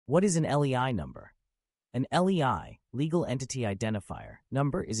What is an LEI number? An LEI, Legal Entity Identifier,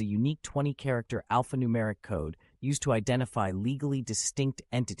 number is a unique 20-character alphanumeric code used to identify legally distinct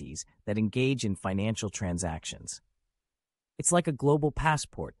entities that engage in financial transactions. It's like a global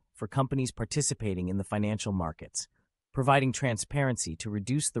passport for companies participating in the financial markets, providing transparency to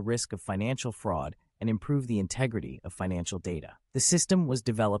reduce the risk of financial fraud and improve the integrity of financial data. The system was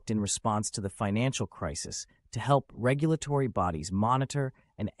developed in response to the financial crisis to help regulatory bodies monitor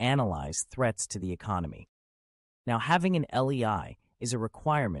and analyze threats to the economy. Now, having an LEI is a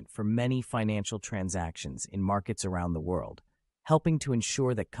requirement for many financial transactions in markets around the world, helping to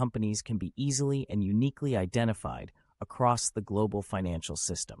ensure that companies can be easily and uniquely identified across the global financial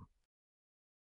system.